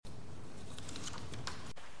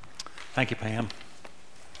Thank you, Pam.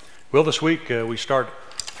 Well, this week we start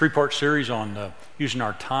a three-part series on using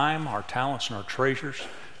our time, our talents, and our treasures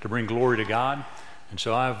to bring glory to God. And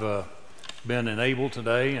so I've been enabled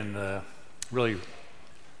today and really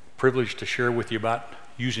privileged to share with you about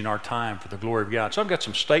using our time for the glory of God. So I've got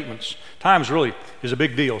some statements. Time is a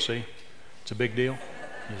big deal, see? It's a big deal.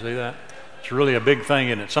 You see that? It's really a big thing,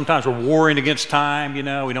 isn't it? Sometimes we're warring against time,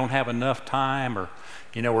 we don't have enough time, or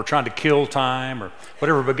we're trying to kill time or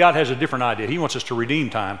whatever, but God has a different idea. He wants us to redeem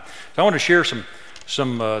time. So I want to share some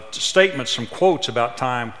statements, some quotes about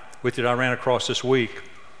time with you that I ran across this week.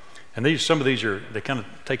 And some of these they kind of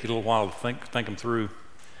take you a little while to think them through.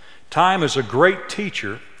 Time is a great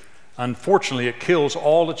teacher. Unfortunately, it kills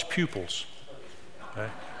all its pupils. Okay?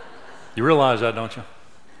 You realize that, don't you?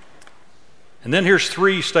 And then here's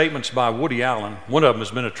three statements by Woody Allen. One of them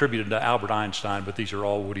has been attributed to Albert Einstein, but these are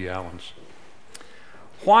all Woody Allen's.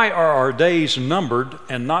 Why are our days numbered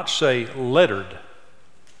and not, say, lettered?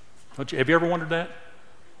 Have you ever wondered that?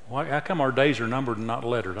 How come our days are numbered and not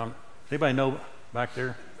lettered? Anybody know back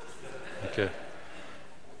there? Okay.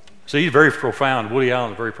 See, he's very profound. Woody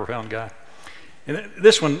Allen's a very profound guy. And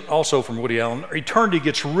this one also from Woody Allen. Eternity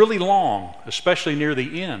gets really long, especially near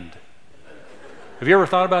the end. Have you ever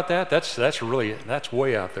thought about that? That's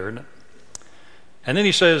way out there, isn't it? And then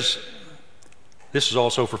he says, this is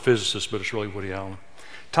also for physicists, but it's really Woody Allen.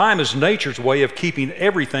 Time is nature's way of keeping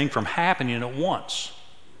everything from happening at once.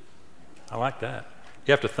 I like that.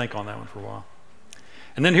 You have to think on that one for a while.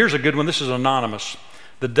 And then here's a good one. This is anonymous.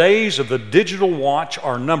 The days of the digital watch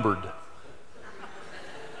are numbered.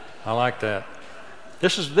 I like that.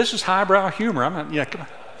 This is highbrow humor. Come on.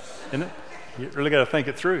 Isn't it? You really got to think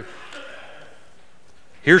it through.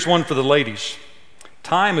 Here's one for the ladies.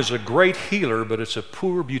 Time is a great healer, but it's a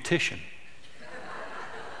poor beautician.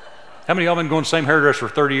 How many of y'all been going to the same hairdresser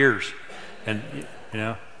for 30 years? And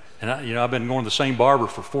I've been going to the same barber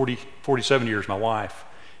for 47 years, my wife.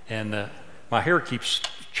 And my hair keeps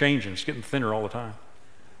changing. It's getting thinner all the time.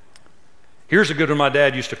 Here's a good one. My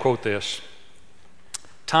dad used to quote this.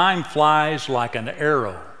 Time flies like an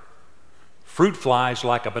arrow. Fruit flies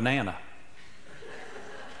like a banana.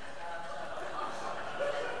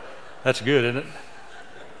 That's good, isn't it?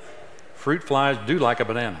 Fruit flies do like a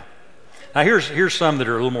banana. Now here's some that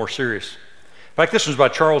are a little more serious. In fact, this was by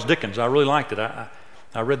Charles Dickens. I really liked it.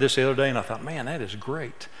 I read this the other day and I thought, man, that is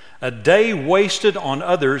great. A day wasted on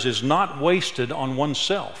others is not wasted on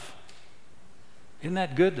oneself. Isn't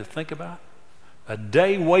that good to think about? A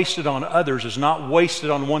day wasted on others is not wasted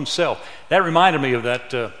on oneself. That reminded me of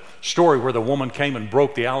that story where the woman came and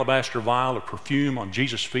broke the alabaster vial of perfume on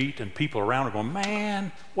Jesus' feet, and people around her going,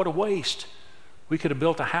 man, what a waste. We could have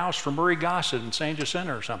built a house for Murray Gossett in San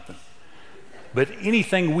Jacinto or something. But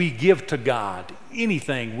anything we give to God,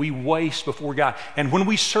 anything we waste before God, and when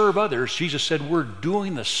we serve others, Jesus said we're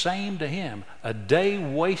doing the same to Him. A day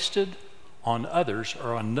wasted on others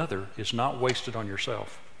or another is not wasted on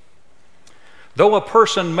yourself. Though a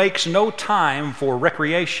person makes no time for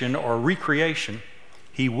recreation or recreation,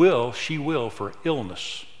 she will for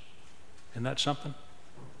illness. Isn't that something?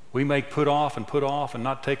 We may put off and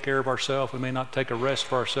not take care of ourselves. We may not take a rest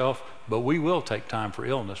for ourselves, but we will take time for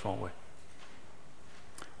illness, won't we?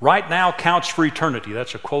 Right now counts for eternity.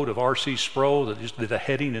 That's a quote of R.C. Sproul that just did a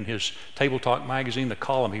heading in his Table Talk magazine, the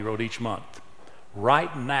column he wrote each month.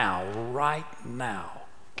 Right now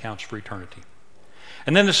counts for eternity.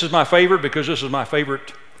 And then this is my favorite, because this is my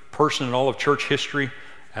favorite person in all of church history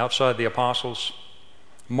outside the apostles.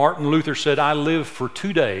 Martin Luther said, I live for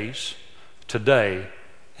 2 days, today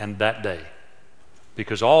and that day,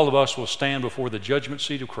 because all of us will stand before the judgment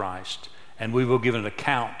seat of Christ, and we will give an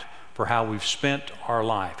account for how we've spent our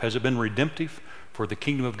life. Has it been redemptive for the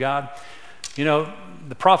kingdom of God?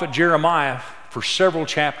 The prophet Jeremiah, for several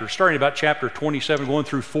chapters, starting about chapter 27, going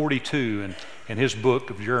through 42 in his book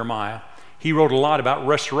of Jeremiah, he wrote a lot about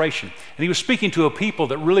restoration. And he was speaking to a people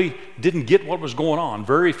that really didn't get what was going on.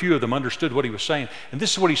 Very few of them understood what he was saying. And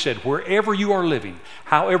this is what he said: wherever you are living,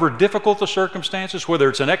 however difficult the circumstances, whether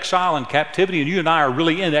it's an exile and captivity, and you and I are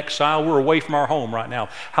really in exile, we're away from our home right now.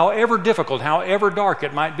 However difficult, however dark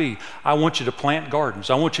it might be, I want you to plant gardens.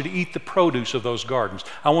 I want you to eat the produce of those gardens.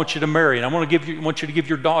 I want you to marry, and I want you to give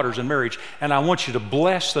your daughters in marriage, and I want you to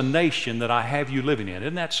bless the nation that I have you living in.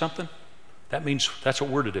 Isn't that something? That means that's what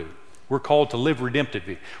we're to do. We're called to live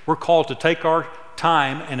redemptively. We're called to take our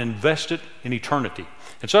time and invest it in eternity.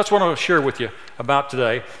 And so that's what I want to share with you about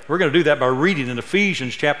today. We're going to do that by reading in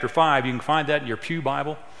Ephesians chapter 5. You can find that in your pew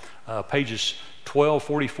Bible, pages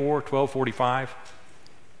 1244, 1245.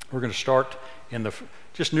 We're going to start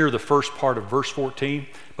just near the first part of verse 14.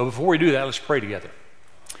 But before we do that, let's pray together.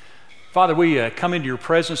 Father, we come into your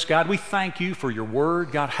presence, God. We thank you for your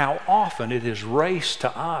word, God, how often it has raced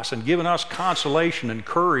to us and given us consolation and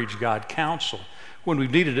courage, God, counsel, when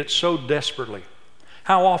we've needed it so desperately.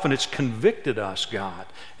 How often it's convicted us, God,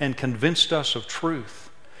 and convinced us of truth,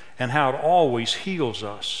 and how it always heals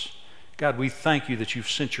us. God, we thank you that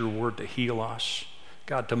you've sent your word to heal us,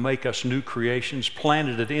 God, to make us new creations,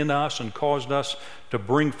 planted it in us and caused us to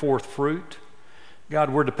bring forth fruit. God,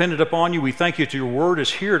 we're dependent upon you. We thank you that your word is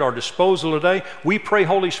here at our disposal today. We pray,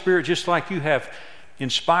 Holy Spirit, just like you have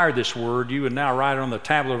inspired this word, you would now write it on the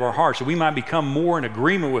tablet of our hearts, so we might become more in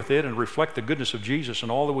agreement with it and reflect the goodness of Jesus in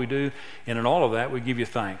all that we do. And in all of that, we give you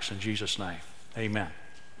thanks in Jesus' name. Amen.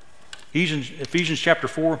 Ephesians chapter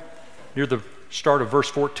 4, near the start of verse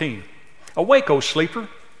 14. Awake, O sleeper,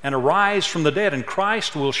 and arise from the dead, and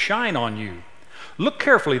Christ will shine on you. Look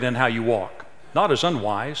carefully then how you walk, not as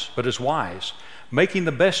unwise, but as wise, making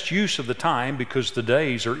the best use of the time, because the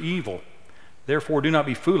days are evil. Therefore do not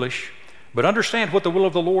be foolish, but understand what the will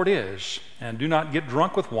of the Lord is, and do not get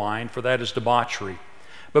drunk with wine, for that is debauchery,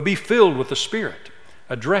 but be filled with the Spirit,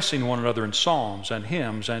 addressing one another in psalms and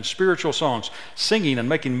hymns and spiritual songs, singing and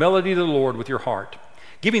making melody to the Lord with your heart,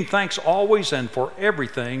 giving thanks always and for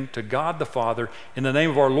everything to God the Father in the name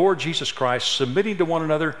of our Lord Jesus Christ, submitting to one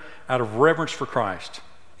another out of reverence for Christ.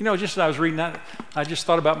 You know, just as I was reading that, I just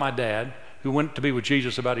thought about my dad, who went to be with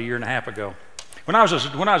Jesus about 1.5 years ago. When I was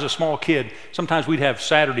a small kid, sometimes we'd have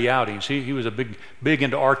Saturday outings. He was a big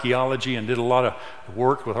into archaeology and did a lot of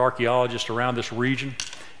work with archaeologists around this region.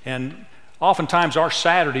 And oftentimes our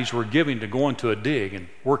Saturdays were given to going to a dig and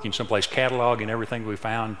working someplace, cataloging everything we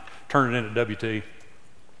found, turning it into WT.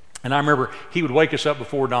 And I remember he would wake us up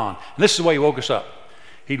before dawn. And this is the way he woke us up.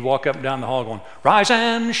 He'd walk up and down the hall going, rise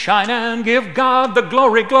and shine and give God the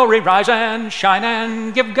glory, glory. Rise and shine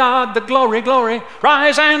and give God the glory, glory.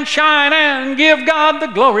 Rise and shine and give God the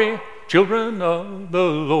glory, children of the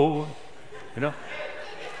Lord. You know?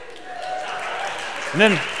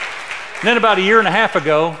 And then about 1.5 years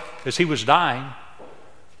ago, as he was dying,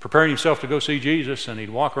 preparing himself to go see Jesus, and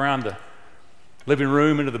he'd walk around the living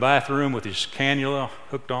room into the bathroom with his cannula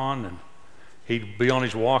hooked on, and he'd be on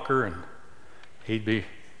his walker, and he'd be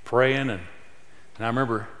praying, and I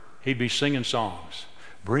remember he'd be singing songs.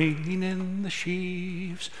 Bringing in the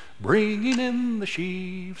sheaves, bringing in the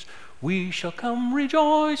sheaves, we shall come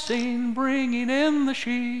rejoicing, bringing in the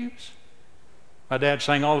sheaves. My dad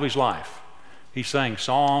sang all of his life. He sang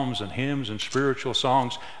psalms and hymns and spiritual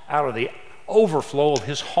songs out of the overflow of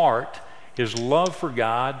his heart, his love for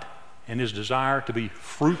God, and his desire to be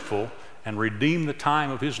fruitful and redeem the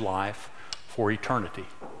time of his life for eternity.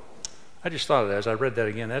 I just thought of that as I read that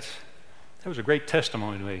again. That was a great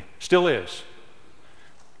testimony to me. Still is.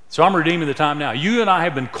 So I'm redeeming the time now. You and I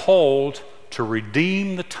have been called to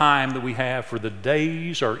redeem the time that we have, for the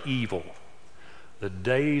days are evil. The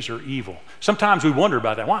days are evil. Sometimes we wonder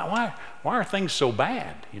about that. Why are things so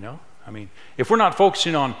bad, you know? I mean, if we're not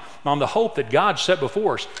focusing on the hope that God set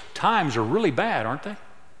before us, times are really bad, aren't they?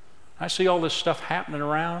 I see all this stuff happening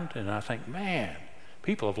around, and I think, man,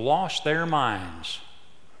 people have lost their minds.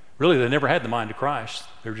 Really, they never had the mind of Christ.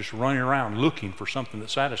 They're just running around looking for something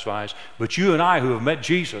that satisfies. But you and I who have met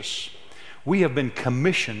Jesus, we have been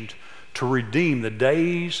commissioned to redeem the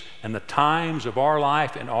days and the times of our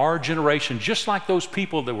life and our generation, just like those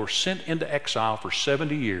people that were sent into exile for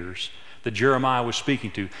 70 years that Jeremiah was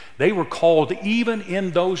speaking to. They were called, even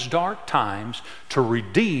in those dark times, to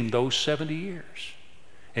redeem those 70 years.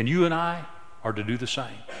 And you and I are to do the same.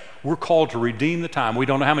 We're called to redeem the time. We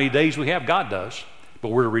don't know how many days we have. God does. But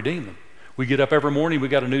we're to redeem them. We get up every morning, we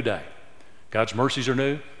got a new day. God's mercies are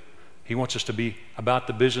new. He wants us to be about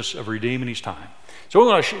the business of redeeming his time. So we're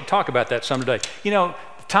going to talk about that some today. You know,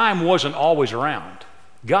 time wasn't always around.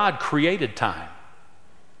 God created time.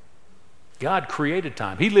 God created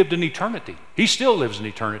time. He lived in eternity. He still lives in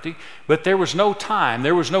eternity, but there was no time.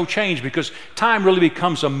 There was no change, because time really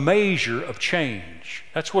becomes a measure of change.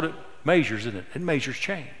 That's what it measures, isn't it? It measures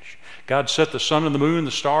change. God set the sun and the moon and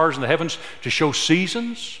the stars and the heavens to show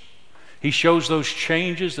seasons. He shows those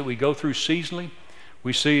changes that we go through seasonally.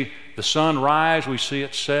 We see the sun rise, we see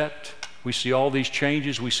it set, we see all these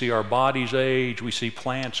changes, we see our bodies age, we see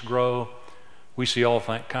plants grow, we see all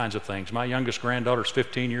kinds of things. My youngest granddaughter's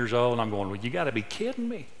 15 years old, and I'm going, well, you got to be kidding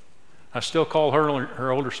me. I still call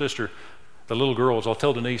her older sister the little girls. I'll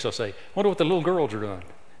tell Denise, I'll say, I wonder what the little girls are doing. And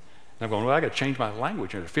I'm going, well, I got to change my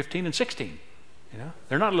language. They're 15 and 16. You know,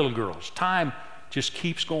 they're not little girls. Time just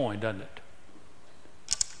keeps going, doesn't it?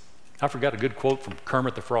 I forgot a good quote from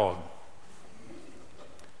Kermit the Frog.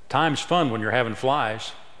 Time's fun when you're having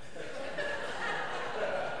flies.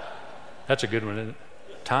 That's a good one, isn't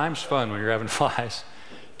it? Time's fun when you're having flies.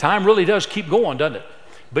 Time really does keep going, doesn't it?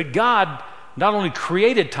 But God not only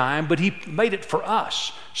created time, but He made it for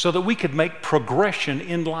us so that we could make progression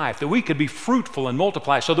in life, that we could be fruitful and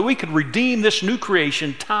multiply, so that we could redeem this new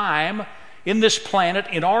creation, time, in this planet,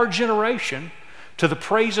 in our generation, to the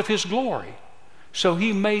praise of His glory. So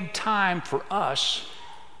He made time for us,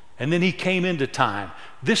 and then He came into time.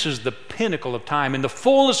 This is the pinnacle of time. In the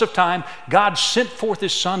fullness of time, God sent forth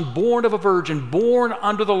His Son, born of a virgin, born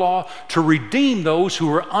under the law, to redeem those who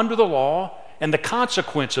were under the law, and the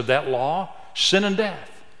consequence of that law, sin and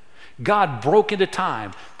death. God broke into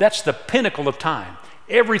time. That's the pinnacle of time.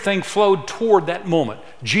 Everything flowed toward that moment.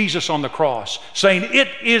 Jesus on the cross saying, "It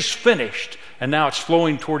is finished." And now it's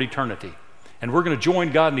flowing toward eternity. And we're going to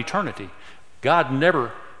join God in eternity. God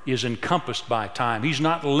never is encompassed by time. He's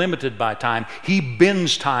not limited by time. He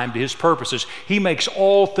bends time to His purposes. He makes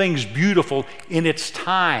all things beautiful in its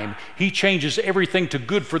time. He changes everything to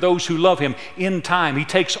good for those who love Him in time. He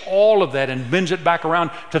takes all of that and bends it back around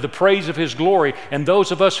to the praise of His glory. And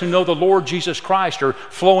those of us who know the Lord Jesus Christ are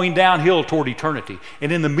flowing downhill toward eternity.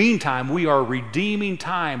 And in the meantime, we are redeeming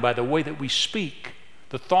time by the way that we speak,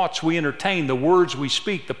 the thoughts we entertain, the words we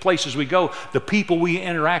speak, the places we go, the people we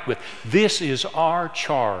interact with. This is our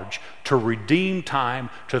charge, to redeem time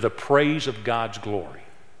to the praise of God's glory.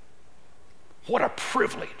 What a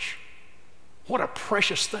privilege. What a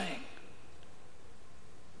precious thing.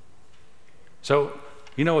 So,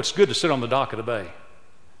 it's good to sit on the dock of the bay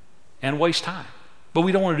and waste time. But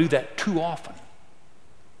we don't want to do that too often.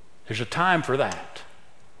 There's a time for that.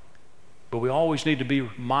 But we always need to be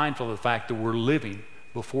mindful of the fact that we're living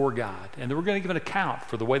before God, and that we're going to give an account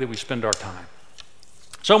for the way that we spend our time.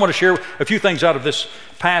 So I want to share a few things out of this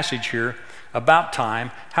passage here about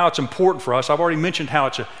time, how it's important for us. I've already mentioned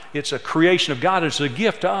how it's a creation of God. It's a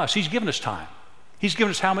gift to us. He's given us time. He's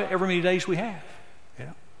given us however many days we have.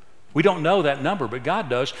 We don't know that number, but God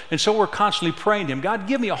does, and so we're constantly praying to Him, "God,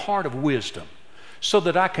 give me a heart of wisdom so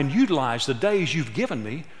that I can utilize the days You've given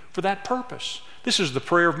me for that purpose." This is the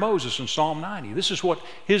prayer of Moses in Psalm 90. This is what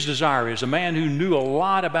his desire is. A man who knew a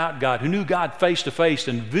lot about God, who knew God face to face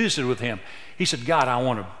and visited with Him. He said, "God, I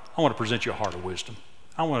want to present You a heart of wisdom.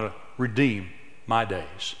 I want to redeem my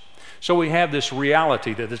days." So we have this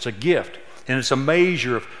reality that it's a gift, and it's a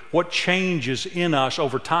measure of what changes in us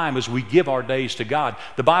over time as we give our days to God.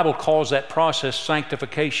 The Bible calls that process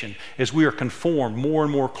sanctification, as we are conformed more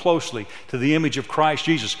and more closely to the image of Christ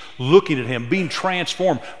Jesus, looking at Him, being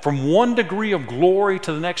transformed from one degree of glory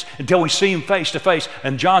to the next until we see Him face to face.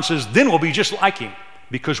 And John says, then we'll be just like Him,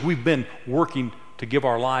 because we've been working to give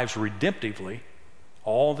our lives redemptively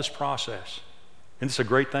all this process. And it's a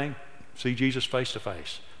great thing, see Jesus face to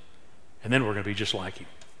face. And then we're going to be just like Him,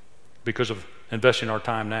 because of investing our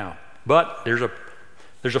time now. But there's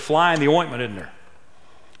a fly in the ointment, isn't there?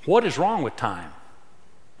 What is wrong with time?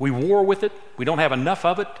 We war with it. We don't have enough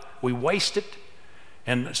of it. We waste it.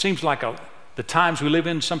 And it seems like the times we live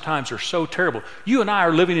in sometimes are so terrible. You and I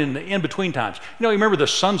are living in the in-between times. You remember the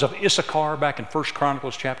sons of Issachar back in 1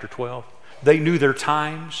 Chronicles chapter 12? They knew their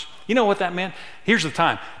times. You know what that meant? Here's the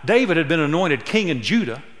time. David had been anointed king in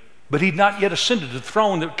Judah, but he'd not yet ascended to the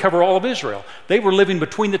throne that would cover all of Israel. They were living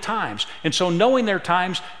between the times. And so knowing their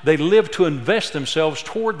times, they lived to invest themselves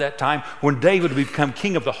toward that time when David would become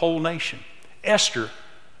king of the whole nation. Esther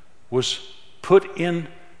was put into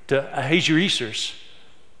Ahasuerus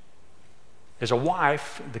as a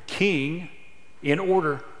wife, the king, in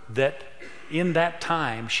order that in that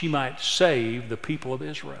time she might save the people of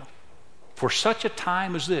Israel. For such a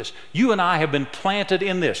time as this, you and I have been planted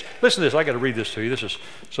in this. Listen to this. I got to read this to you. This is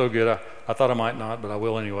so good. I thought I might not, but I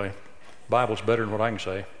will anyway. The Bible's better than what I can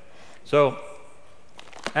say. So,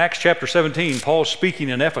 Acts chapter 17, Paul's speaking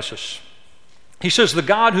in Ephesus. He says, "The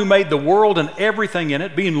God who made the world and everything in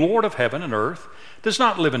it, being Lord of heaven and earth, does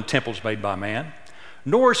not live in temples made by man,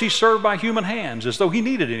 nor is He served by human hands as though He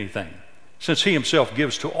needed anything, since He Himself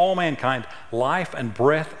gives to all mankind life and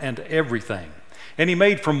breath and everything. And He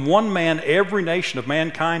made from one man every nation of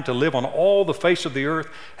mankind to live on all the face of the earth,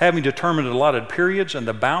 having determined allotted periods and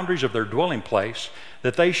the boundaries of their dwelling place,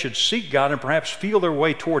 that they should seek God and perhaps feel their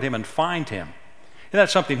way toward Him and find Him." Isn't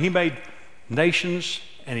that something? He made nations,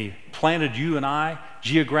 and He planted you and I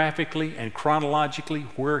geographically and chronologically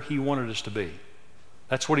where He wanted us to be.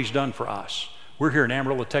 That's what He's done for us. We're here in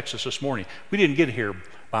Amarillo, Texas this morning. We didn't get here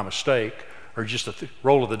by mistake or just a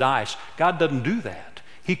roll of the dice. God doesn't do that.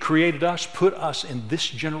 He created us, put us in this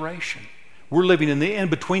generation. We're living in the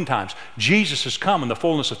in-between times. Jesus has come in the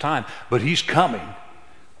fullness of time, but He's coming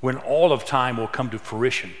when all of time will come to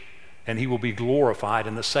fruition, and He will be glorified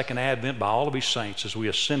in the second advent by all of His saints as we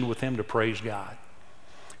ascend with Him to praise God.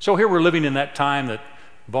 So here we're living in that time that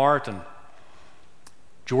Bart and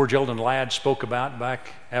George Eldon Ladd spoke about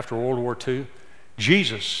back after World War II.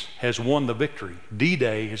 Jesus has won the victory.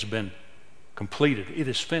 D-Day has been completed. It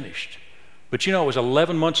is finished. But you know, it was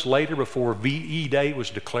 11 months later before VE Day was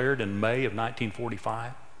declared in May of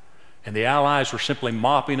 1945. And the Allies were simply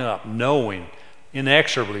mopping up, knowing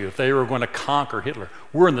inexorably that they were going to conquer Hitler.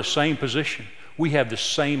 We're in the same position. We have the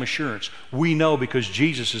same assurance. We know because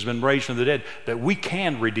Jesus has been raised from the dead that we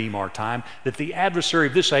can redeem our time, that the adversary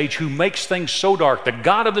of this age who makes things so dark, the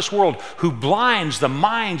God of this world who blinds the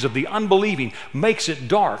minds of the unbelieving, makes it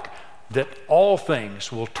dark, that all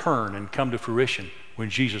things will turn and come to fruition when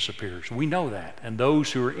Jesus appears. We know that. And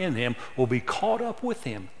those who are in him will be caught up with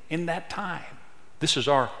him in that time. This is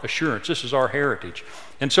our assurance. This is our heritage.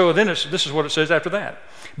 And so then this is what it says after that.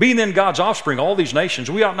 Being then God's offspring, all these nations,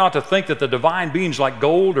 we ought not to think that the divine beings like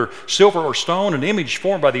gold or silver or stone, an image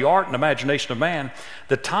formed by the art and imagination of man,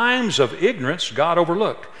 the times of ignorance God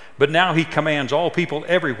overlooked. But now he commands all people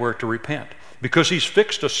everywhere to repent, because he's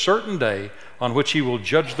fixed a certain day on which he will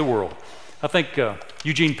judge the world. I think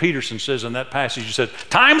Eugene Peterson says in that passage, he said,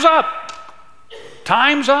 time's up.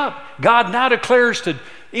 Time's up. God now declares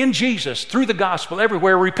in Jesus, through the gospel,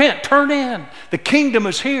 everywhere, repent, turn in. The kingdom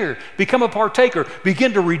is here. Become a partaker.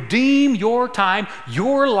 Begin to redeem your time,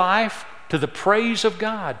 your life, to the praise of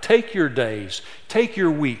God. Take your days, take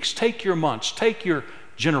your weeks, take your months, take your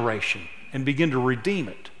generation, and begin to redeem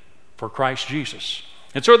it for Christ Jesus.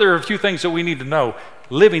 And so there are a few things that we need to know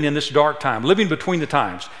living in this dark time, living between the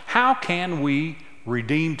times. How can we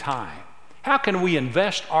redeem time? How can we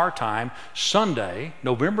invest our time Sunday,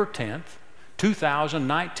 November 10th,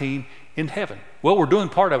 2019 in heaven? Well, we're doing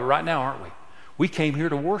part of it right now, aren't we? We came here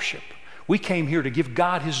to worship. We came here to give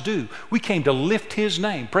God his due. We came to lift his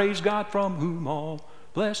name. Praise God from whom all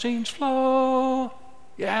blessings flow.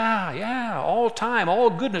 Yeah, all time,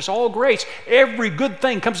 all goodness, all grace. Every good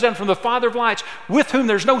thing comes down from the Father of lights, with whom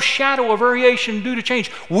there's no shadow of variation due to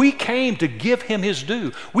change. We came to give him his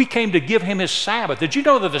due. We came to give him his Sabbath. Did you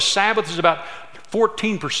know that the Sabbath is about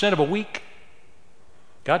 14% of a week?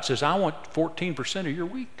 God says, I want 14% of your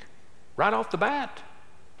week, right off the bat.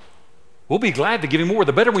 We'll be glad to give him more.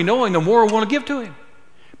 The better we know him, the more we want to give to him.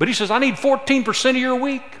 But he says, I need 14% of your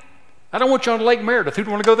week. I don't want you on Lake Meredith. Who'd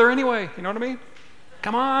want to go there anyway? You know what I mean?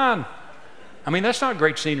 Come on. I mean, that's not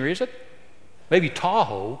great scenery, is it? Maybe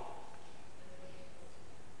Tahoe.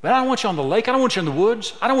 But I don't want you on the lake. I don't want you in the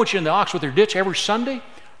woods. I don't want you in the Oxwither Ditch every Sunday.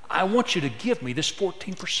 I want you to give me this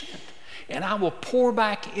 14%. And I will pour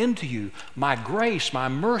back into you my grace, my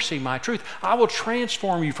mercy, my truth. I will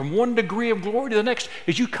transform you from one degree of glory to the next.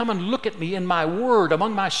 As you come and look at me in my word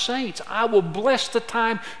among my saints, I will bless the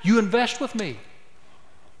time you invest with me.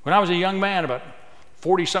 When I was a young man, about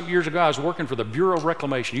 40-something years ago, I was working for the Bureau of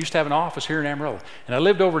Reclamation. I used to have an office here in Amarillo. And I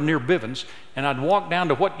lived over near Bivens, and I'd walk down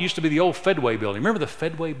to what used to be the old Fedway building. Remember the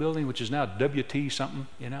Fedway building, which is now WT something,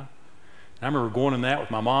 you know? And I remember going in that with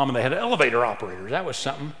my mom, and they had elevator operators. That was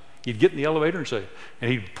something. You'd get in the elevator and say,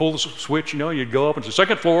 and he'd pull the switch, you know, and you'd go up and say,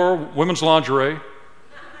 second floor, women's lingerie.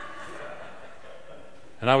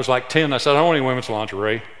 And I was like 10. I said, I don't want any women's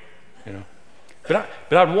lingerie, you know. But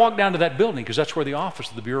I'd walk down to that building because that's where the office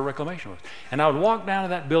of the Bureau of Reclamation was. And I would walk down to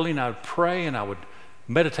that building, and I would pray, and I would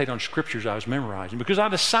meditate on scriptures I was memorizing, because I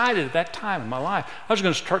decided at that time in my life I was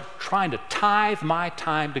going to start trying to tithe my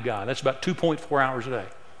time to God. That's about 2.4 hours a day.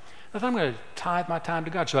 I thought I'm going to tithe my time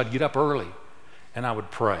to God. So I'd get up early, and I would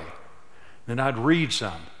pray. Then I'd read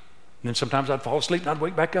some. And then sometimes I'd fall asleep, and I'd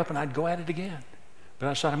wake back up, and I'd go at it again. But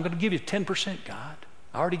I said, I'm going to give you 10%, God.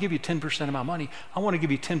 I already give you 10% of my money. I want to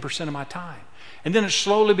give you 10% of my time. And then it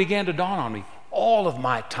slowly began to dawn on me. All of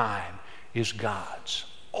my time is God's.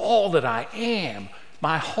 All that I am,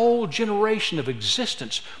 my whole generation of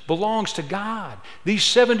existence belongs to God. These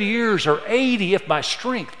 70 years or 80, if by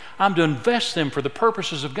strength, I'm to invest them for the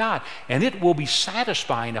purposes of God. And it will be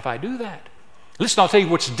satisfying if I do that. Listen, I'll tell you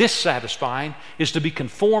what's dissatisfying is to be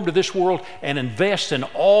conformed to this world and invest in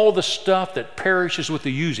all the stuff that perishes with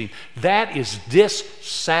the using. That is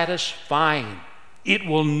dissatisfying. It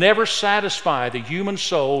will never satisfy the human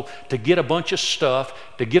soul to get a bunch of stuff,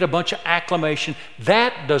 to get a bunch of acclamation.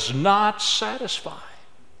 That does not satisfy.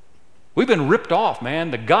 We've been ripped off, man.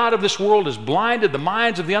 The God of this world has blinded the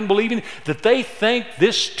minds of the unbelieving that they think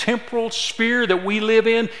this temporal sphere that we live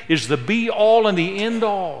in is the be-all and the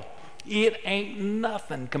end-all. It ain't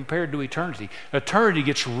nothing compared to eternity. Eternity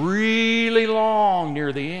gets really long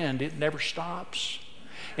near the end. It never stops.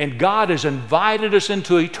 And God has invited us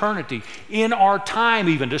into eternity, in our time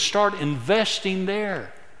even, to start investing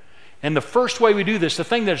there. And the first way we do this, the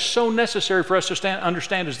thing that is so necessary for us to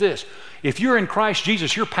understand is this. If you're in Christ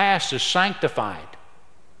Jesus, your past is sanctified.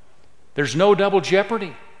 There's no double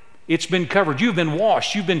jeopardy. It's been covered. You've been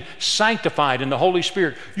washed. You've been sanctified in the Holy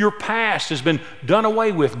Spirit. Your past has been done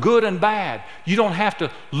away with, good and bad. You don't have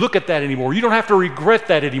to look at that anymore. You don't have to regret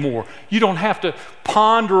that anymore. You don't have to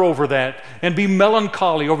ponder over that and be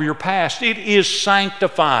melancholy over your past. It is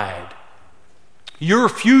sanctified. Your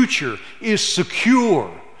future is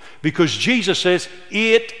secure because Jesus says,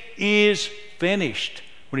 it is finished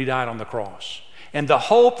when He died on the cross. And the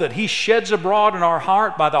hope that He sheds abroad in our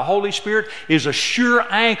heart by the Holy Spirit is a sure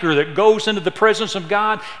anchor that goes into the presence of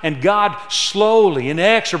God, and God slowly,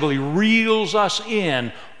 inexorably reels us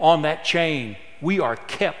in on that chain. We are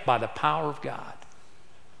kept by the power of God.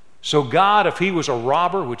 So God, if He was a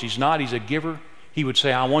robber, which He's not, He's a giver, He would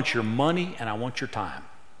say, I want your money and I want your time.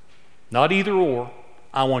 Not either or.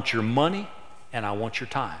 I want your money and I want your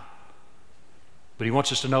time. But He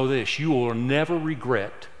wants us to know this: you will never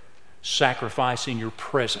regret sacrificing your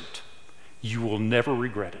present. You will never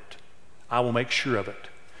regret it. I will make sure of it.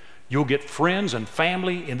 You'll get friends and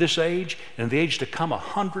family in this age and in the age to come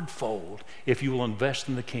 100-fold if you will invest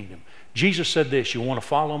in the kingdom. Jesus said this: you want to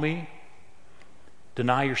follow me?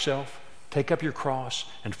 Deny yourself, take up your cross,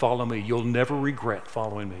 and follow me. You'll never regret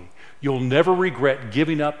following me. You'll never regret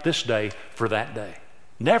giving up this day for that day.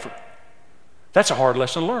 Never. That's a hard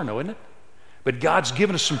lesson to learn, though, isn't it? But God's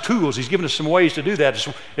given us some tools. He's given us some ways to do that.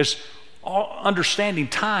 It's understanding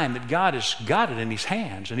time that God has got it in His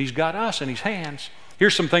hands, and He's got us in His hands.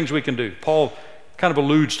 Here's some things we can do. Paul kind of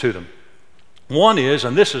alludes to them. One is,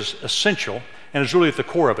 and this is essential, and is really at the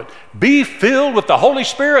core of it, be filled with the Holy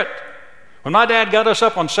Spirit. When my dad got us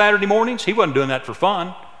up on Saturday mornings, he wasn't doing that for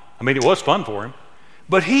fun. I mean, it was fun for him.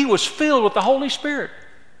 But he was filled with the Holy Spirit.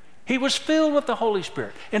 He was filled with the Holy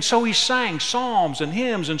Spirit. And so he sang psalms and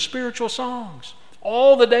hymns and spiritual songs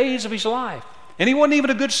all the days of his life. And he wasn't even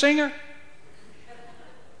a good singer.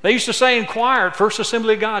 They used to say in choir at First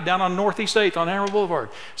Assembly of God down on Northeast 8th on Hammer Boulevard,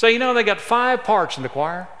 say, they got 5 parts in the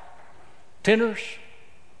choir: tenors,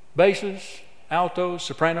 basses, altos,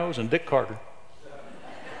 sopranos, and Dick Carter.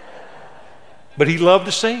 But he loved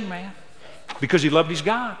to sing, man, because he loved his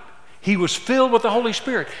God. He was filled with the Holy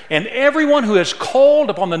Spirit. And everyone who has called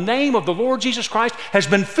upon the name of the Lord Jesus Christ has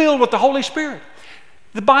been filled with the Holy Spirit.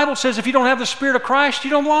 The Bible says if you don't have the Spirit of Christ, you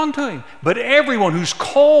don't belong to Him. But everyone who's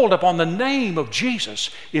called upon the name of Jesus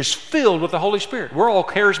is filled with the Holy Spirit. We're all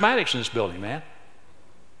charismatics in this building, man.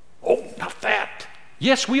 Oh, not that.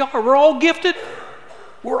 Yes, we are. We're all gifted.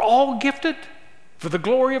 We're all gifted for the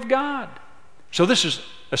glory of God. So this is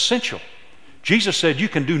essential. Jesus said, you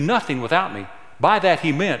can do nothing without me. By that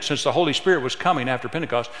He meant, since the Holy Spirit was coming after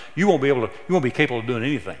Pentecost, you won't be capable of doing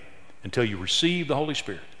anything until you receive the Holy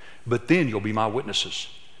Spirit. But then you'll be my witnesses.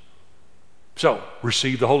 So,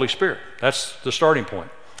 receive the Holy Spirit. That's the starting point.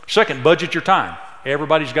 Second, budget your time.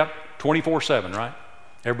 Everybody's got 24/7, right?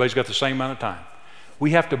 Everybody's got the same amount of time.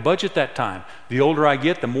 We have to budget that time. The older I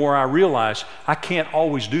get, the more I realize I can't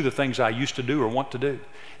always do the things I used to do or want to do.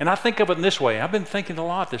 And I think of it in this way. I've been thinking a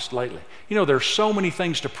lot this lately. There's so many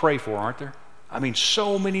things to pray for, aren't there? I mean,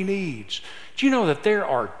 so many needs. Do you know that there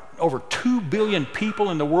are over 2 billion people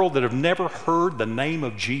in the world that have never heard the name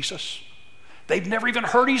of Jesus? They've never even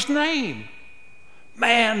heard His name.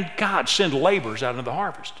 Man, God, send laborers out into the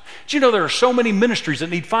harvest. Do you know there are so many ministries that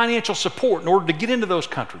need financial support in order to get into those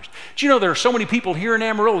countries? Do you know there are so many people here in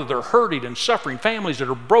Amarillo that are hurting and suffering, families that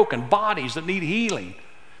are broken, bodies that need healing?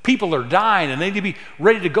 People are dying and they need to be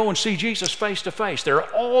ready to go and see Jesus face to face. There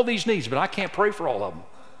are all these needs, but I can't pray for all of them.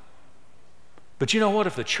 But you know what?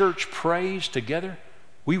 If the church prays together,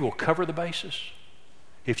 we will cover the bases.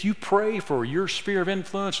 If you pray for your sphere of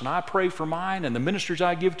influence and I pray for mine and the ministries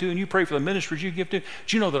I give to, and you pray for the ministries you give to, do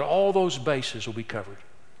you know that all those bases will be covered?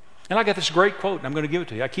 And I got this great quote, and I'm going to give it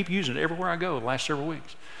to you. I keep using it everywhere I go the last several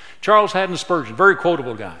weeks. Charles Haddon Spurgeon, very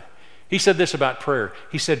quotable guy. He said this about prayer.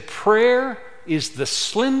 He said, prayer is the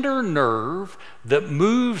slender nerve that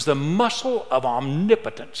moves the muscle of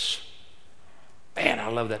omnipotence. Man, I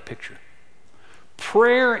love that picture.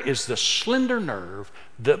 Prayer is the slender nerve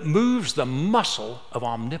that moves the muscle of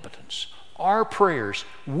omnipotence. Our prayers,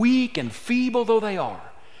 weak and feeble though they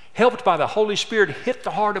are, helped by the Holy Spirit, hit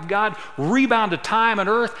the heart of God, rebound to time and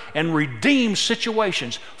earth, and redeem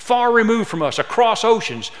situations far removed from us, across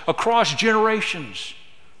oceans, across generations.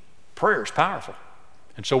 Prayer is powerful.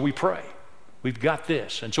 And so we pray. We've got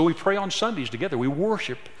this. And so we pray on Sundays together. We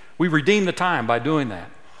worship. We redeem the time by doing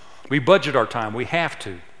that. We budget our time. We have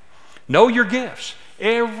to. Know your gifts.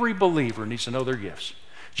 Every believer needs to know their gifts.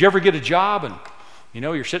 Did you ever get a job and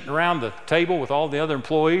you're sitting around the table with all the other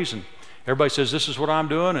employees and everybody says, this is what I'm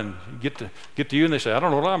doing, and you get to you and they say, I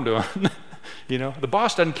don't know what I'm doing. The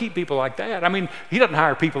boss doesn't keep people like that. I mean, he doesn't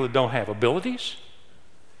hire people that don't have abilities.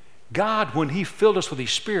 God, when he filled us with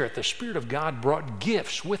his Spirit, the Spirit of God brought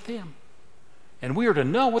gifts with him. And we are to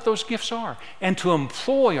know what those gifts are and to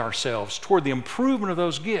employ ourselves toward the improvement of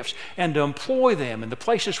those gifts and to employ them in the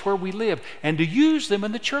places where we live and to use them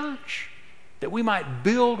in the church that we might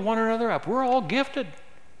build one another up. We're all gifted.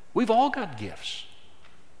 We've all got gifts.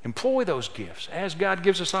 Employ those gifts as God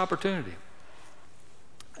gives us opportunity.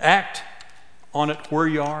 Act on it where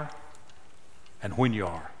you are and when you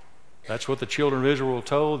are. That's what the children of Israel were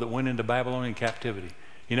told that went into Babylonian captivity.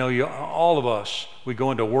 You know, all of us, we go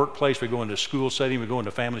into a workplace, we go into a school setting, we go into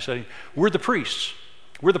a family setting. We're the priests.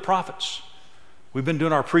 We're the prophets. We've been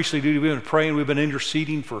doing our priestly duty. We've been praying. We've been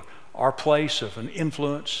interceding for our place of an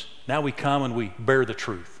influence. Now we come and we bear the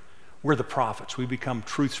truth. We're the prophets. We become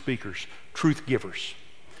truth speakers, truth givers.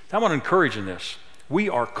 I want to encourage in this. We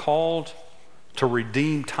are called to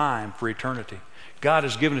redeem time for eternity. God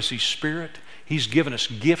has given us his Spirit. He's given us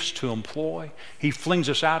gifts to employ. He flings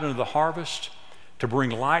us out into the harvest to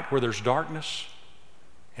bring light where there's darkness,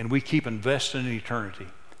 and we keep investing in eternity.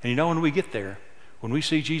 And you know, when we get there, when we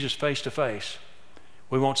see Jesus face to face,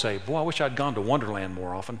 we won't say, boy, I wish I'd gone to Wonderland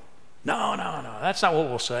more often. No, that's not what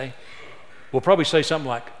we'll say. We'll probably say something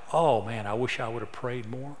like, oh man, I wish I would have prayed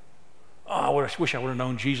more. Oh, I wish I would have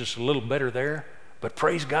known Jesus a little better there. But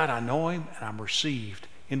praise God, I know him and I'm received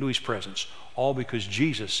into his presence, all because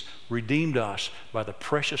Jesus redeemed us by the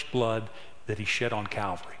precious blood that he shed on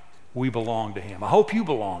Calvary. We belong to him. I hope you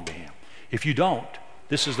belong to him. If you don't,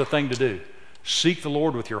 this is the thing to do. Seek the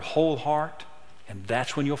Lord with your whole heart, and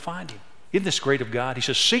that's when you'll find him. Isn't this great of God? He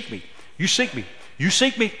says, seek me. You seek me. You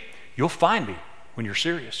seek me. You'll find me when you're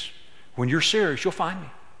serious. When you're serious, you'll find me.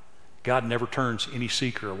 God never turns any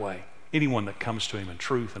seeker away. Anyone that comes to him in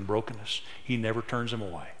truth and brokenness, he never turns them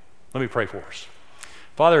away. Let me pray for us.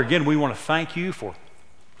 Father, again, we want to thank you for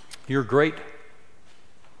your great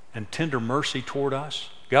and tender mercy toward us.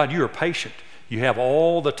 God, you are patient. You have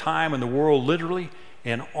all the time in the world, literally,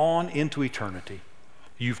 and on into eternity.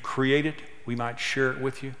 You've created, we might share it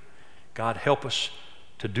with you. God, help us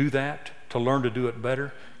to do that, to learn to do it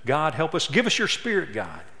better. God, help us. Give us your Spirit,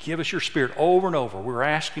 God. Give us your Spirit over and over. We're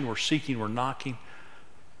asking, we're seeking, we're knocking.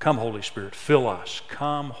 Come, Holy Spirit, fill us.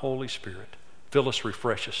 Come, Holy Spirit. Fill us,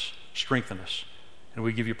 refresh us, strengthen us. And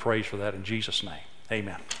we give you praise for that in Jesus' name.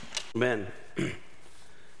 Amen. Amen.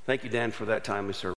 Thank you, Dan, for that timely service.